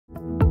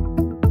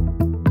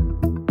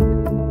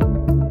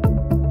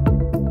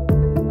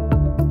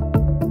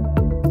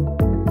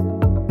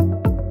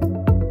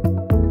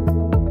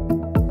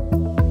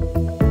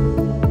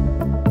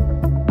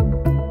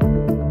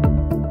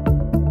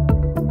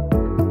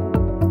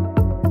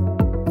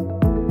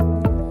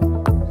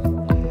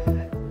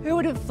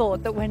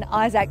thought that when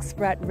Isaac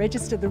Spratt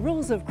registered the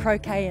rules of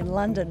croquet in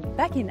London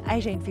back in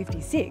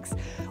 1856,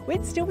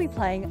 we'd still be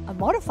playing a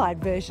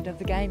modified version of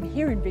the game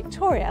here in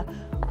Victoria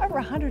over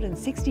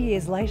 160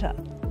 years later.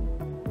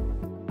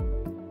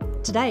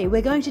 Today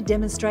we're going to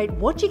demonstrate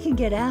what you can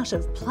get out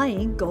of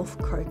playing golf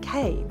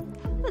croquet.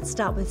 Let's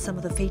start with some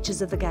of the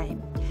features of the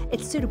game.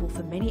 It's suitable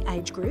for many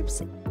age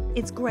groups,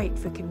 it's great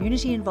for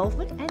community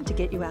involvement and to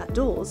get you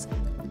outdoors,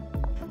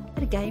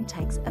 and a game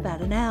takes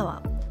about an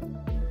hour.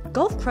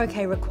 Golf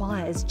croquet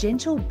requires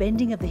gentle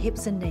bending of the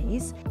hips and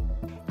knees,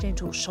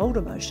 gentle shoulder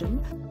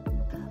motion,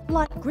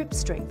 light grip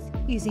strength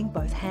using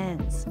both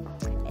hands.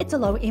 It's a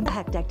low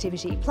impact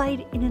activity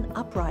played in an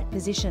upright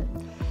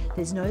position.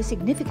 There's no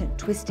significant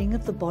twisting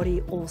of the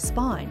body or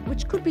spine,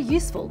 which could be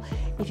useful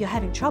if you're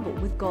having trouble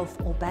with golf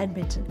or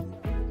badminton.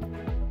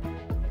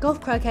 Golf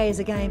croquet is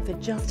a game for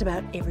just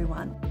about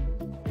everyone.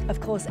 Of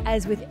course,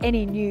 as with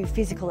any new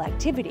physical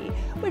activity,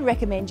 we'd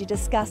recommend you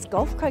discuss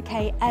golf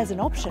croquet as an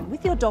option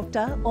with your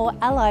doctor or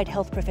allied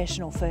health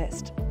professional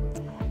first.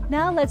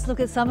 Now let's look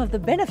at some of the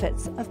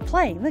benefits of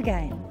playing the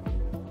game.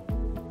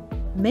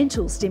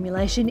 Mental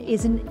stimulation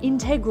is an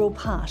integral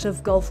part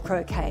of golf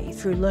croquet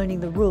through learning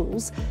the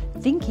rules,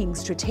 thinking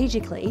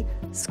strategically,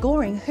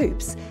 scoring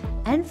hoops,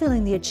 and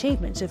feeling the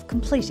achievement of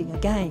completing a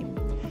game.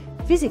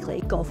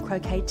 Physically, golf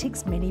croquet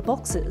ticks many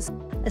boxes.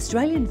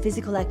 Australian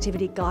physical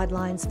activity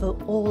guidelines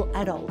for all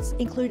adults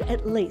include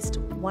at least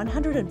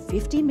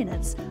 150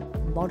 minutes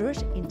of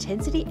moderate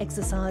intensity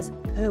exercise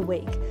per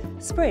week,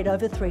 spread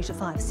over 3 to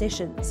 5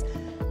 sessions.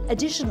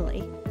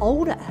 Additionally,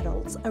 older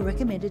adults are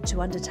recommended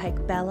to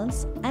undertake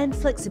balance and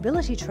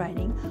flexibility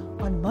training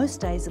on most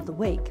days of the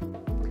week.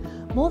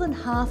 More than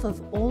half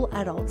of all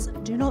adults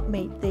do not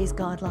meet these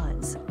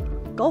guidelines.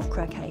 Golf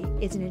croquet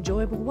is an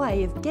enjoyable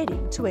way of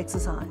getting to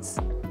exercise.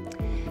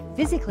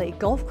 Physically,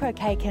 golf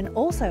croquet can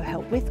also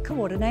help with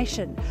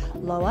coordination,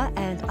 lower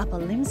and upper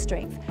limb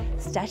strength,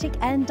 static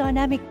and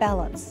dynamic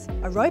balance,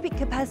 aerobic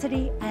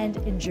capacity and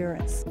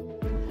endurance.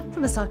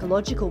 From a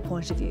psychological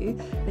point of view,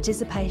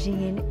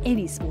 participating in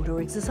any sport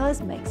or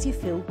exercise makes you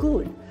feel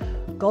good.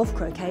 Golf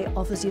croquet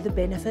offers you the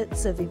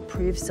benefits of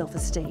improved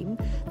self-esteem,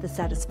 the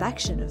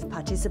satisfaction of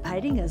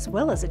participating as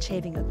well as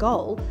achieving a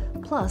goal,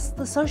 plus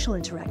the social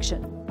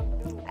interaction.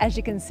 As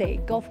you can see,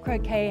 golf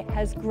croquet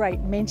has great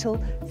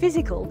mental,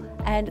 physical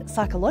and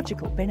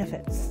psychological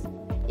benefits.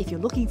 If you're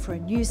looking for a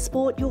new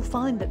sport, you'll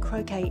find that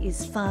croquet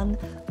is fun,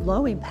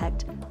 low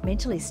impact,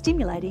 mentally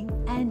stimulating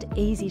and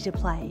easy to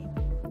play.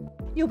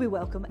 You'll be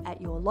welcome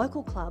at your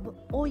local club,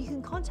 or you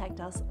can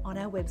contact us on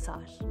our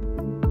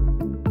website.